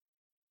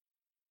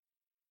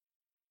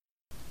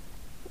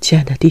亲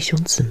爱的弟兄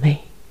姊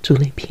妹，祝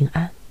你平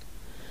安，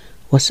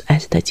我是艾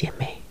斯的姐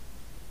妹。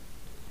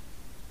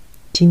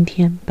今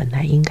天本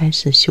来应该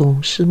是修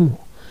荣师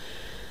母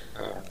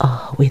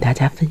为大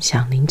家分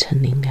享凌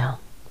晨灵粮。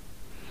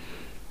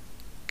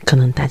可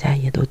能大家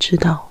也都知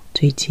道，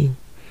最近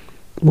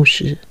牧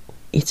师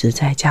一直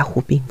在加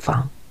护病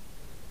房，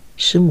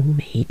师母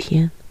每一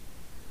天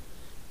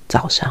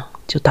早上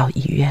就到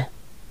医院，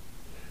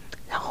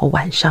然后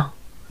晚上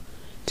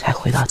才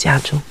回到家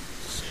中，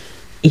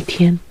一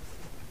天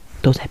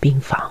都在病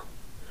房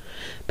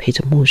陪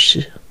着牧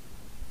师。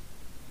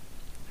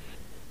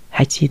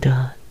还记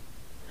得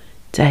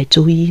在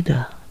周一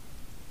的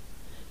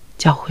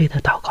教会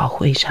的祷告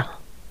会上，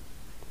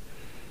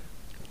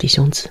弟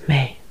兄姊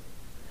妹、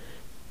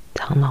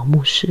长老、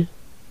牧师，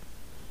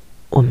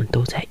我们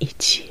都在一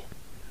起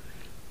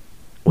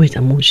为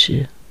着牧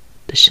师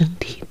的身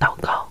体祷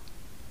告。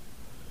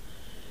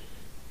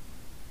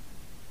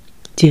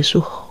结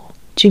束后，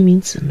居民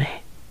姊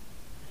妹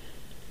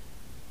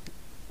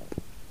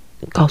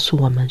告诉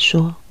我们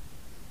说，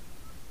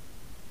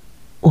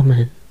我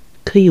们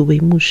可以为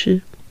牧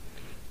师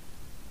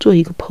做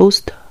一个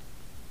poster，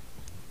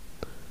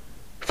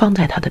 放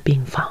在他的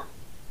病房。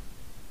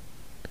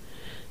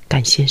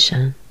感谢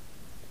神，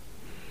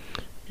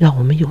让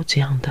我们有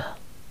这样的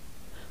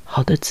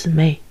好的姊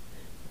妹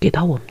给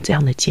到我们这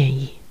样的建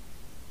议。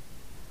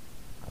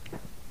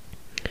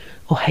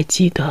我还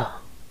记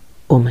得，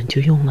我们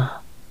就用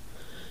了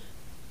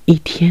一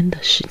天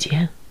的时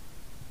间，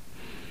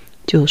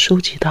就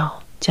收集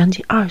到将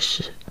近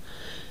20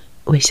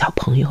位小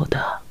朋友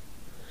的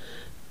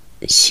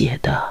写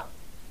的、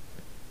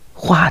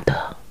画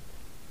的、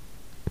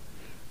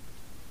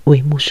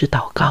为牧师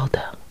祷告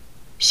的，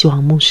希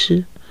望牧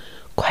师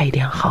快一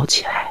点好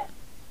起来。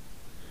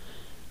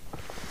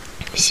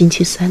星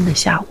期三的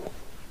下午，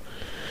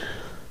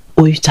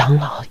我与长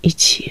老一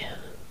起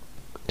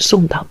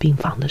送到病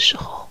房的时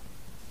候，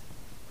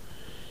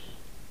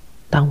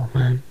当我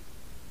们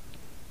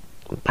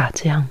把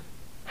这样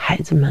孩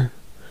子们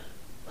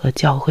和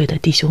教会的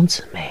弟兄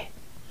姊妹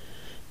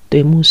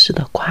对牧师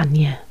的挂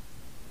念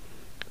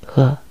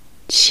和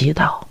祈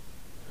祷，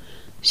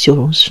修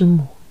荣师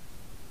母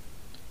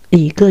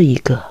一个一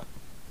个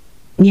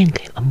念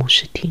给了牧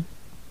师听。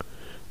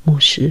牧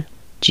师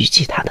举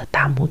起他的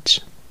大拇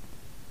指，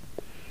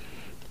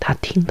他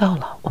听到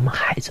了我们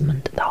孩子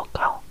们的祷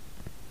告。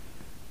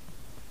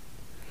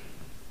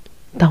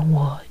当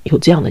我有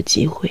这样的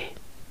机会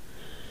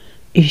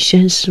与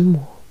宣师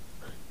母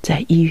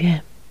在医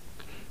院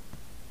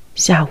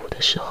下午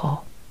的时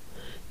候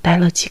待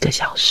了几个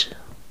小时，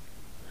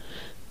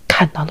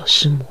看到了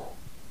师母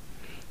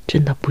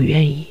真的不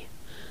愿意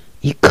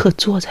一刻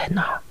坐在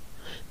那儿，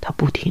他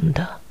不停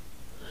地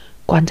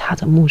观察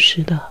着牧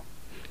师的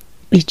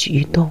一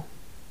举一动，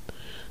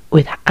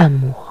为他按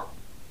摩。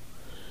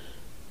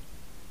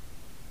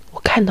我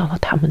看到了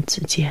他们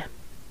之间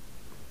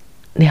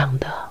那样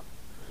的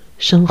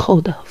深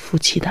厚的夫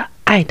妻的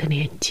爱的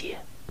连接。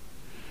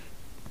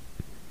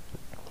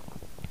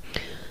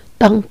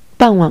当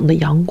傍晚的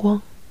阳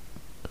光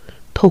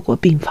透过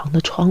病房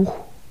的窗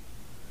户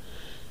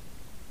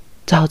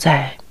照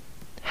在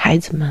孩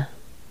子们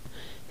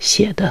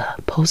写的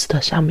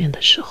poster 上面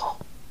的时候，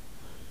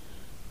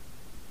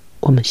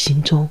我们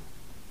心中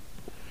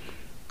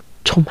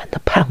充满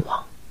了盼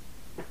望。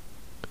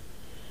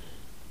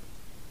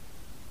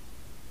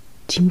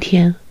今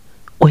天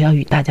我要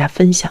与大家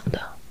分享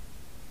的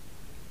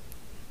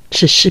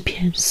是诗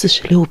篇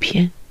46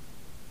篇，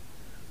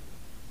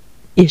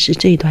也是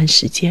这段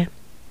时间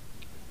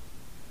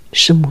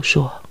师母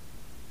说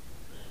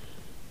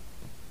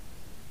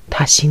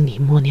他心里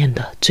默念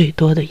的最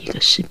多的一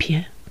个诗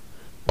篇，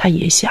他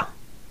也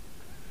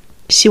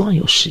希望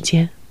有时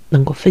间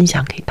能够分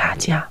享给大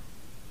家。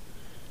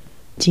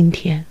今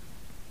天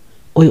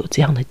我有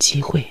这样的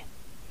机会，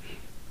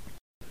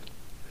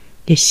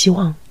也希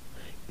望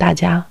大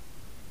家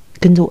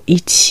跟着我一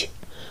起，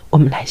我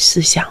们来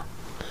思想，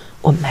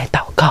我们来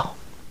祷告。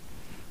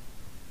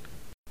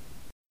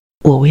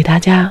我为大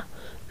家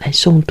来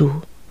诵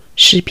读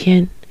诗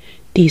篇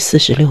第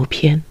46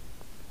篇。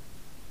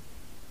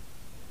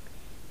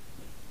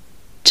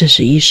这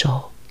是一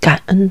首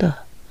感恩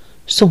的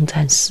颂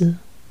赞诗，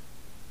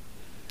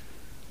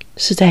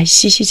是在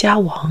西西家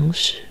王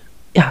时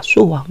亚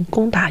述王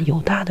攻打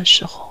犹大的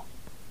时候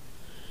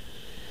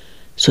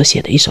所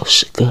写的一首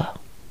诗歌。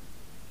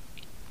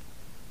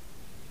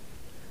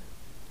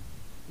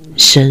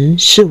神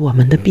是我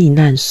们的避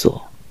难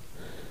所，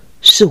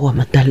是我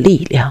们的力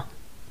量，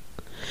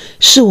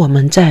是我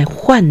们在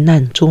患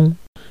难中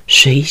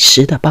随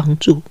时的帮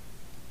助。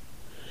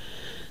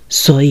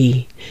所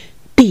以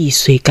地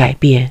虽改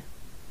变，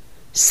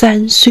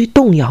山虽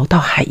动摇到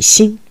海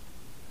心，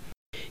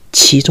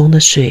其中的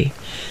水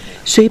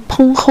虽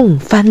匉訇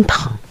翻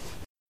腾，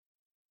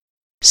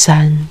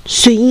山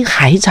虽因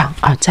海涨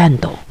而颤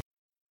抖，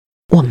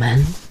我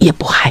们也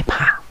不害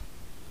怕。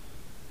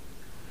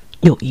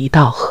有一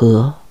道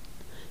河，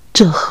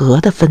这河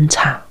的分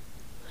叉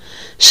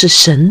使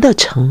神的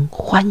城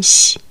欢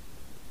喜，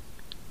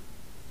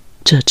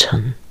这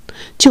城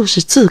就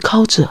是自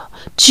高者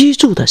居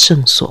住的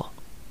圣所。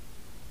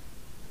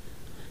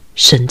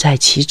神在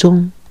其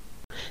中，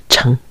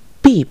城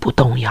必不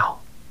动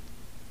摇。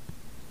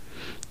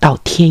到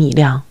天一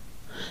亮，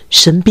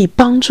神必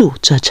帮助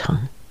这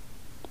城。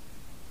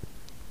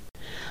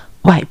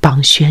外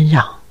邦喧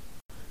嚷，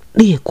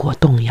列国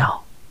动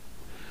摇，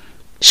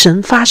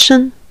神发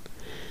声，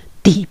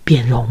地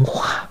便融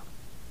化。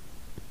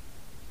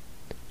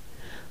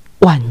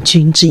万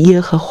军之耶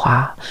和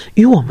华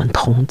与我们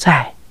同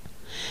在，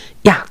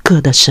雅各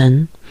的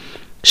神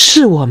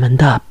是我们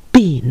的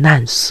避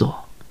难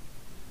所。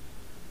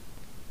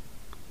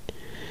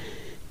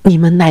你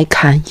们来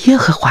看耶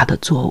和华的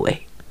作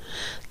为，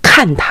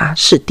看他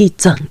使地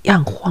怎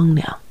样荒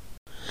凉。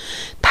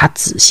他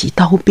仔细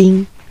刀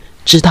兵，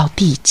直到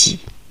地极。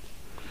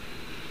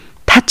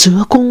他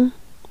折弓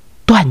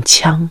断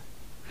枪，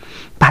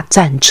把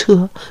战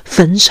车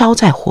焚烧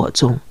在火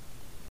中。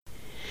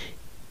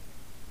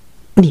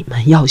你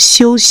们要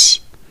休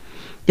息，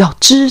要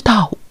知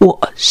道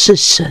我是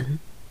神。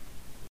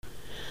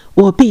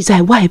我必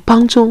在外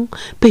邦中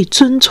被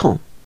尊崇，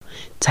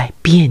在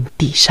遍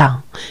地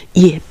上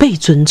也被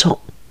尊崇。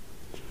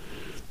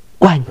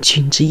万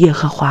军之耶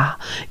和华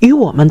与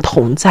我们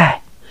同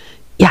在，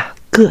雅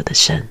各的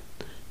神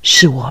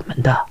是我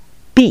们的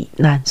避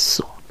难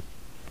所。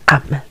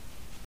阿们。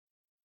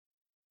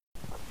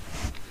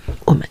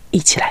我们一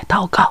起来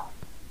祷告。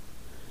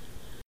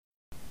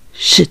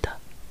是的，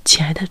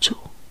亲爱的主，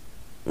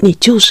你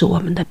就是我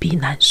们的避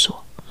难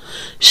所，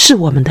是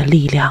我们的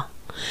力量，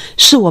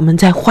是我们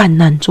在患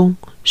难中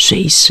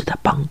随时的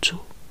帮助。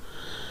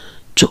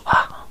主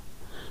啊，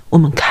我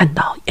们看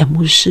到严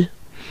牧师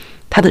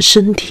他的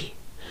身体，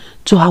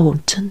主啊，我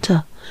们真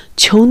的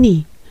求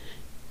你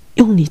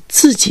用你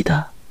自己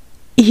的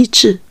医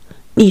治，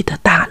你的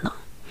大能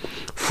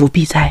伏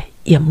笔在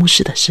严牧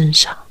师的身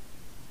上。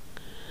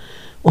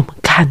我们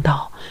看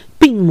到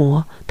病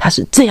魔它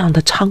是这样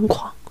的猖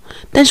狂，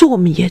但是我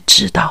们也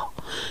知道，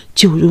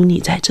就如你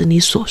在这里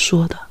所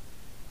说的，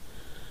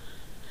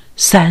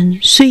山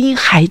虽因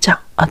海涨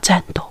而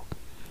颤抖，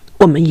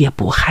我们也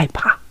不害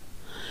怕，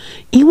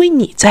因为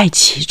你在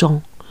其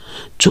中。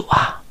主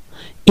啊，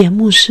严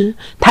牧师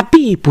他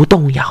必不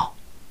动摇。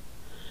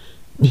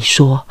你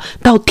说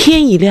到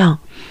天一亮，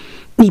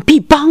你必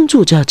帮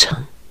助这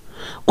城。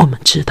我们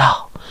知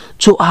道，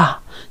主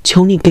啊，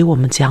求你给我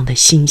们这样的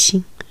信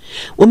心，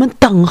我们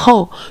等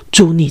候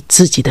主你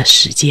自己的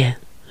时间。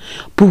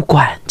不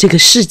管这个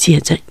世界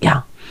怎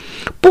样，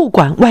不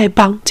管外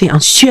邦怎样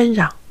喧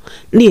嚷，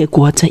列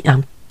国怎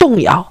样动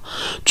摇，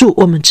主，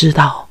我们知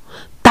道，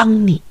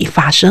当你一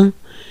发生，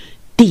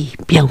地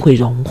便会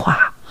融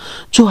化。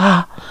主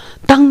啊，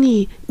当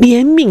你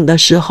怜悯的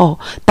时候，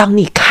当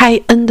你开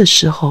恩的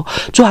时候，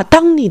主啊，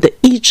当你的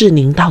医治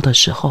临到的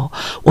时候，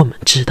我们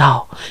知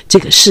道这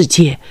个世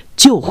界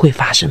就会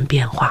发生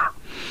变化。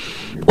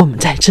我们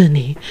在这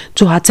里，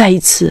主啊，再一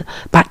次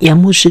把严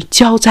牧师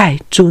交在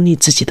主你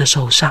自己的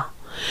手上，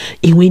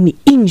因为你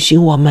应许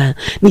我们，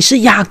你是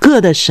雅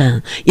各的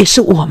神，也是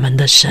我们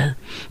的神，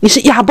你是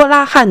亚伯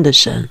拉罕的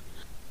神。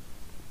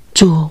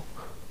主，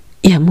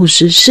严牧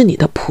师是你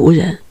的仆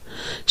人，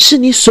是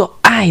你所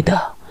爱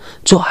的。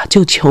主啊，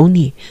就求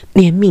你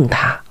怜悯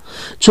他。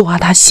主啊，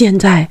他现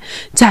在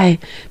在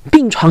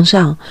病床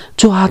上，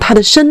主啊，他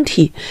的身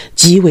体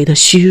极为的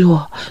虚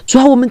弱。主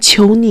啊，我们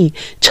求你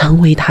成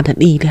为他的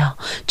力量，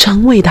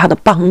成为他的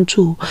帮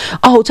助。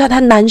在他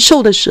难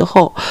受的时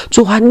候，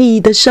主啊，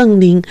你的圣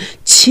灵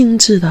亲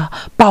自的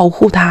保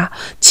护他，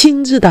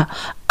亲自的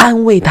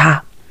安慰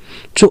他。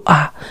主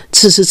啊，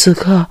此时此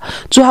刻，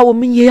主啊，我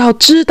们也要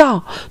知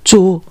道，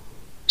主，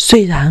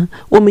虽然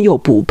我们有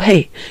不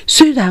配，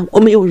虽然我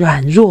们有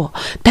软弱，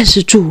但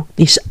是主，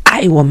你是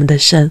爱我们的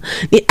神，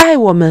你爱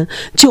我们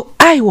就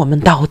爱我们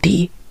到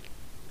底。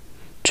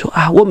主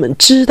啊，我们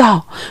知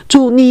道，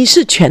主，你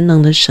是全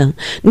能的神，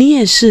你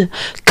也是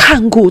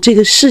看顾这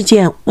个世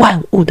界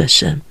万物的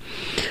神。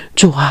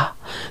主啊，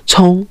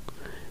从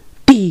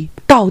地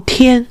到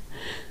天，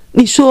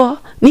你说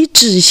你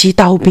仔细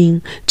刀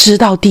兵，直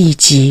到地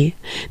极，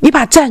你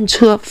把战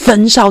车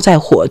焚烧在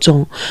火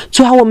中。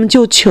主啊，我们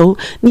就求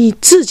你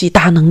自己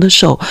大能的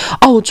手，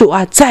主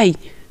啊，在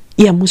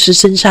严牧师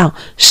身上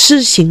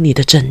施行你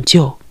的拯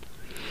救。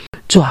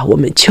主啊，我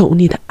们求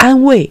你的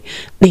安慰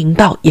临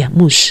到严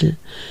牧师。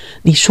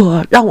你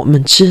说让我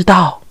们知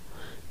道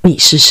你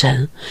是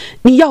神，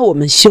你要我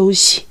们休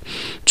息。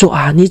主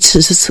啊，你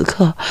此时此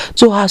刻，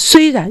主啊，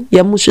虽然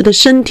严牧师的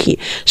身体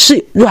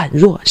是软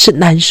弱，是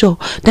难受，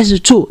但是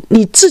主，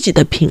你自己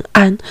的平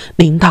安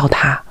临到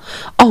他。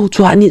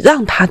主啊，你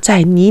让他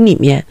在你里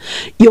面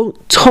有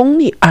从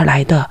你而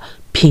来的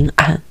平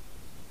安。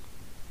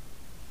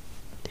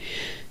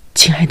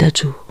亲爱的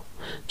主，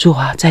主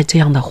啊，在这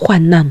样的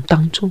患难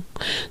当中，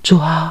主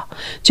啊，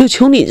就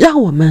求你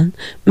让我们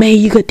每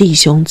一个弟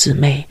兄姊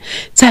妹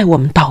在我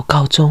们祷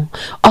告中，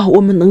我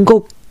们能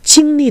够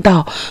经历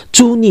到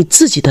主你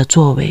自己的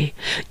作为，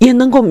也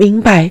能够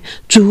明白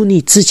主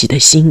你自己的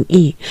心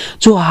意。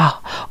主啊，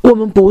我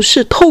们不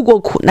是透过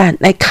苦难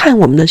来看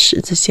我们的十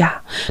字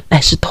架，乃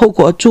是透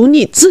过主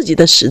你自己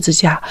的十字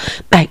架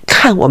来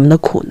看我们的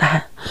苦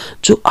难。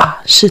主啊，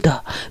是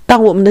的，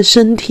当我们的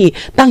身体，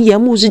当严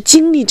牧师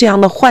经历这样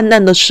的患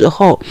难的时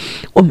候，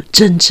我们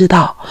真知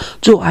道，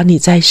主啊，你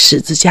在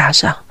十字架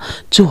上，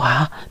主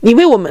啊，你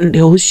为我们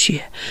流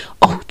血，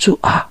哦，主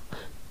啊，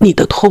你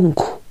的痛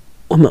苦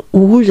我们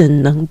无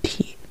人能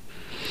提。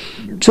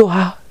主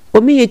啊，我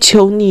们也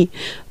求你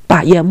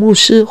把严牧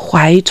师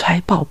怀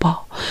揣抱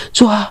抱，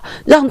主啊，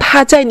让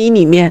他在你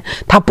里面，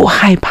他不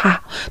害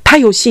怕，他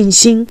有信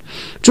心。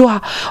主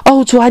啊，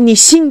哦，主啊，你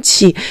兴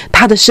起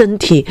他的身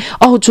体，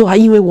哦，主啊，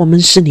因为我们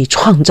是你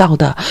创造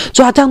的。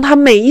主啊，当他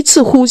每一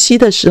次呼吸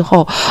的时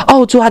候，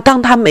哦，主啊，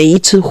当他每一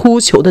次呼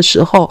求的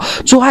时候，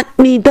主啊，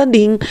你的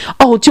灵，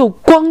哦，就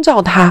光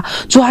照他。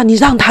主啊，你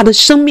让他的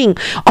生命，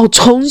哦，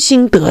重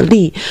新得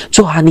力。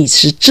主啊，你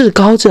是至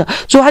高者，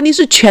主啊，你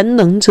是全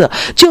能者，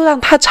就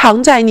让他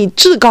藏在你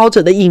至高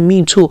者的隐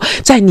秘处，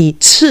在你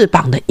翅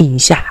膀的荫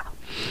下。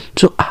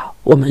主啊，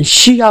我们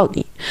需要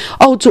你，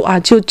哦，主啊，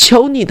就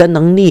求你的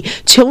能力，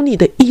求你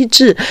的医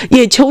治，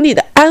也求你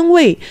的安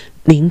慰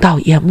临到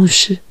严牧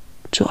师。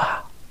主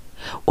啊，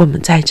我们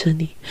在这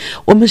里，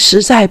我们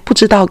实在不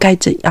知道该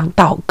怎样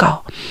祷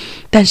告，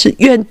但是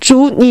愿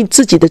主你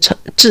自己的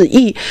旨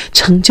意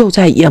成就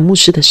在严牧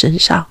师的身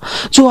上。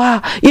主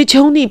啊，也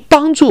求你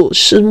帮助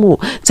师母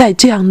在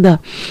这样的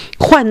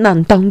患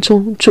难当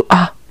中。主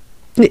啊，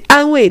你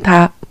安慰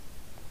他，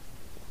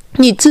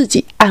你自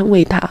己安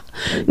慰他，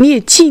你也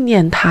纪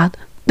念他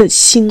的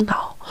辛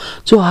劳。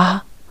主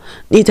啊，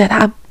你在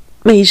他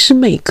每时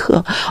每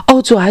刻，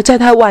哦，主啊，在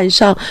他晚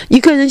上一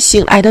个人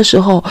醒来的时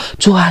候，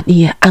主啊，你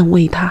也安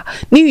慰他，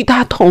你与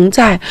他同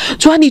在。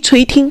主啊，你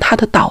垂听他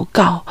的祷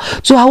告。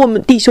主啊，我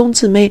们弟兄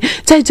姊妹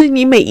在这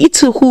里每一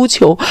次呼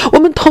求，我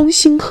们同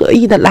心合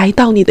意的来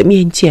到你的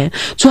面前。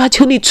主啊，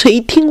求你垂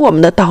听我们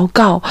的祷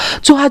告。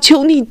主啊，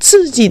求你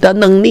自己的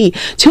能力，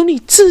求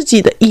你自己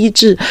的医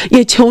治，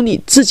也求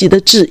你自己的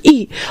旨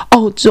意，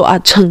哦，主啊，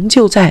成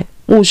就在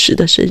牧师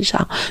的身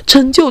上，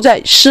成就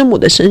在师母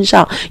的身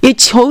上，也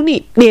求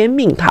你怜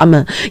悯他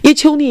们，也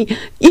求你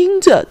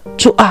因着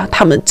主啊，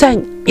他们在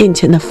你面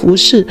前的服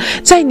侍，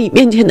在你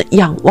面前的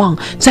仰望，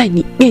在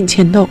你面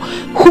前的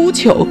呼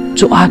求。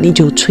主啊，你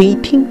就垂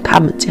听他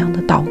们这样的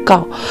祷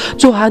告。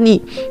主啊，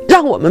你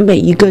让我们每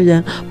一个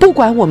人，不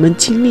管我们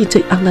经历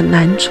怎样的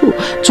难处，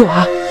主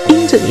啊，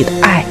因着你的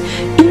爱，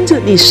因着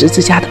你十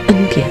字架的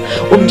恩典，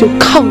我们就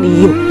靠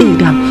你有力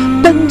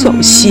量奔走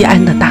西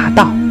安的大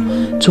道。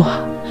主啊，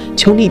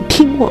求你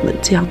听我们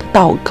这样的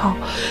祷告，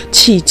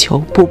祈求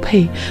不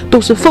配，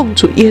都是奉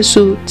主耶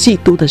稣基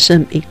督的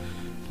圣名，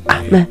阿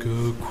们。每个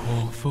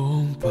狂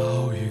风暴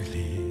雨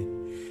里，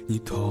你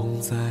同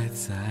在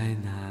在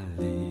哪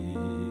里？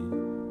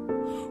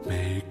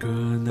每个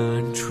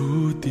难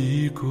处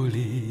低谷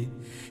里，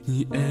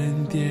你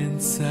恩典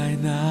在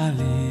哪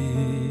里？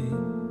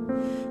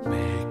每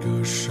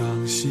个伤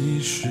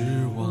心失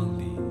望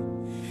里，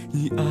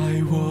你爱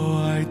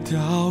我爱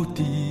到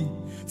底。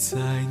在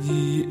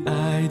你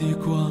爱的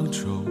光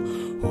中，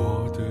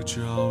我得着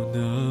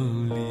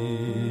能力。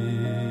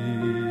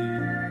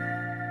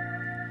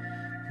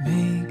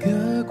每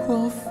个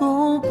狂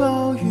风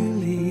暴雨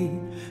里，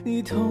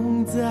你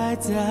同在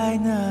在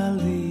哪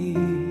里？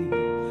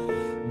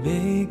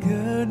每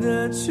个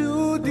难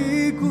处的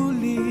谷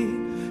里，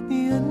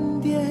你恩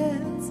典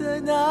在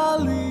哪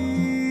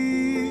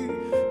里？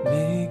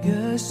每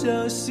个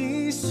伤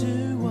心失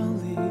望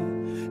里，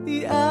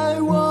你爱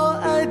我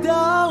爱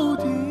到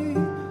底。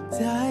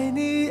在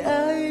你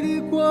爱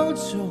的光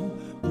中，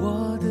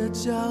我得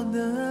着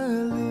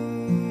能力。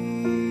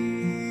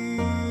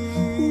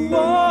我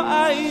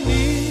爱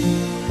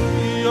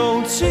你，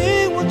用尽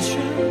我全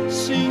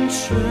心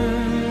全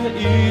意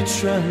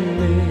全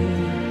力，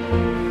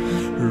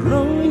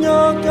荣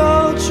耀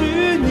高举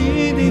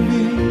你的名，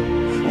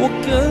我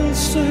跟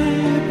随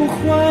不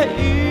怀疑。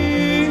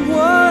我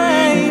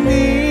爱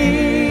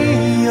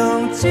你，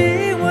用尽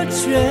我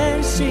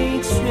全心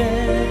全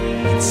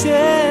意全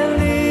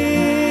力，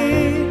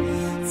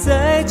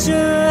在这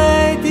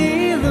爱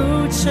的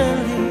路程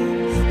里，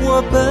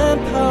我奔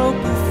跑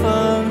不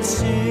放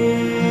弃。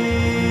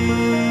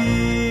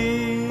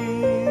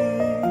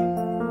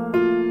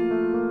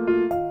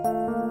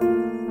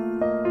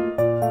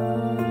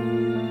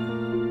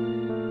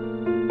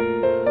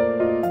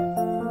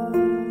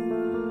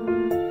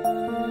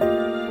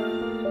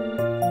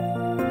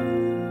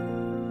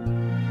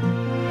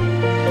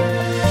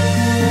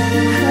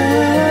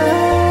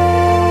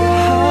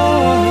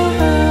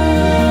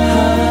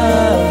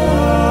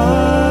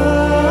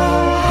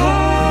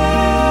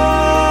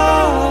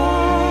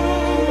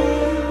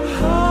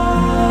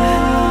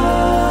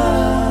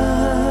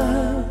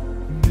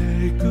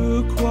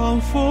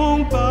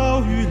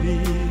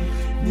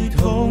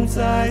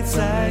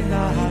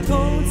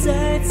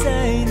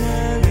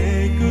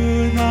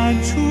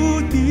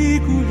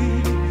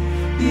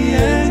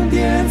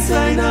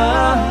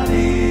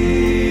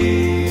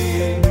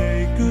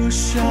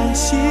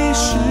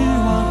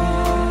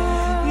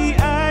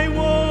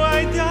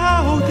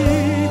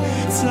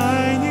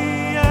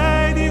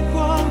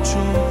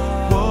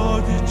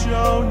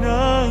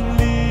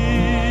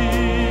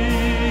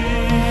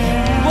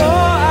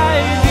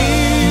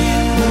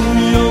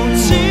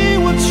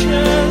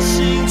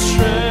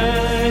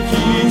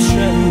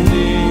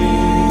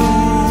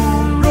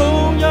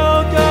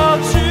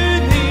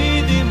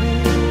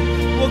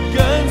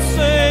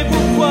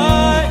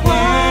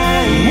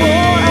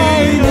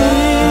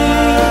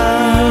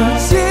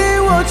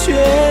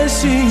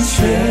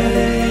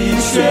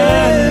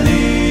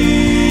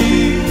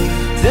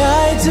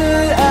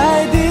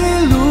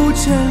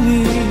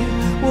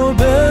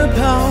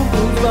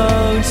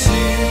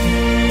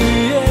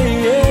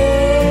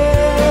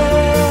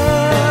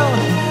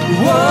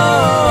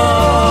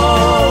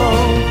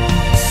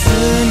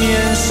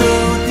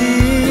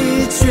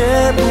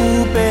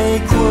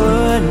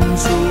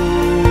处，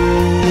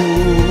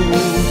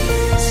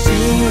心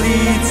里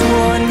作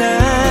难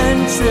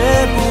却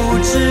不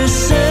知失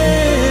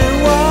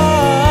望，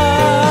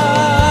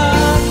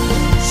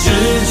至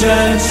真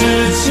至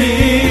情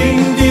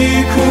的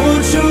苦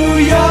楚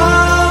要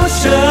深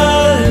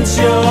究，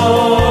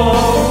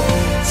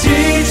其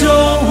中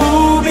无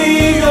比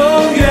永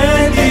远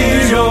的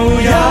荣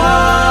耀。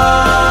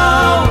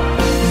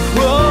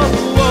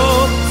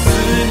四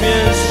面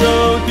受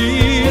敌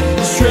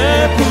却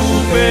不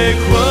被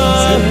困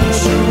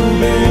住，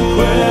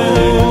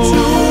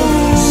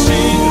心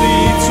里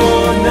作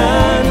难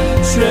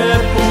却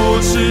不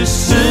知失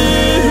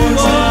望，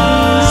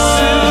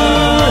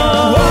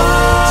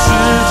至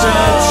真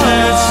至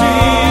情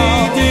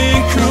的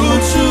苦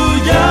楚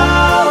要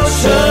深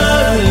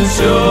究，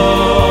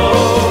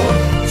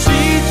其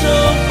中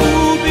无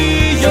比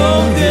永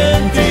远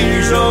的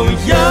荣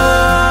耀，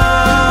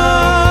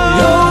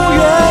永远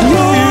的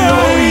荣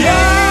耀，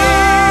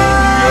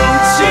用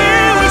尽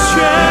了全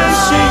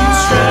心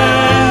全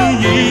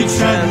意全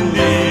力，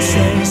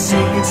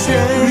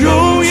荣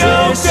耀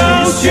高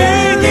举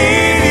你，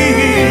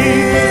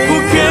不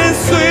跟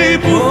随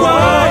不怀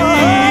疑，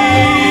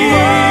我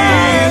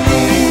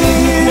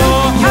用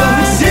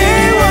尽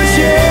我全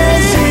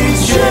心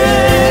全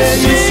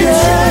意全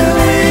力，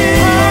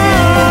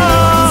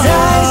在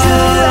这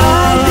爱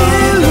的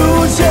路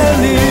程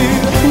里，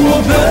我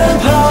奔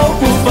跑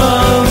不放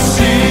弃。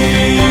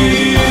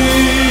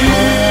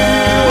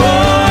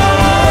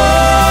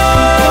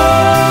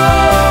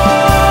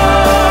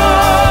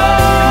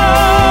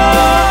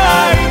爱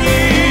你，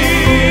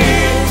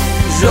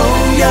荣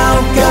耀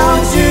高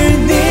举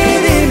你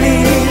的名，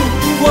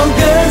我跟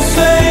随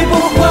不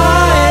怀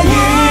疑，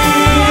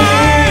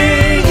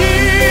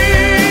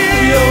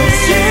用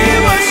尽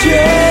我全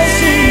心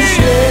全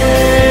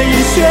意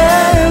全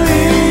力，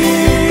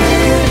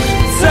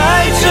在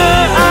这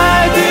爱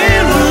的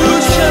路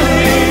程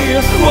里，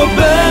我奔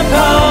跑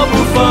不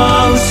放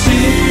弃，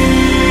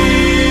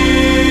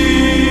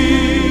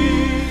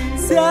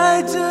在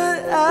这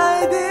爱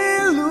的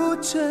路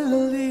程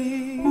里，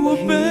我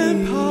奔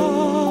跑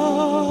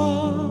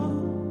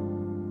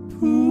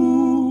不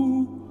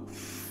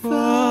放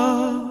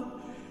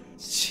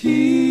弃。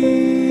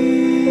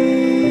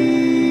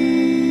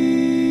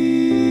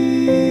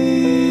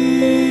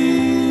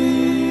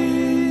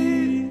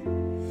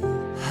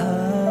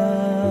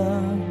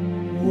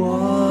我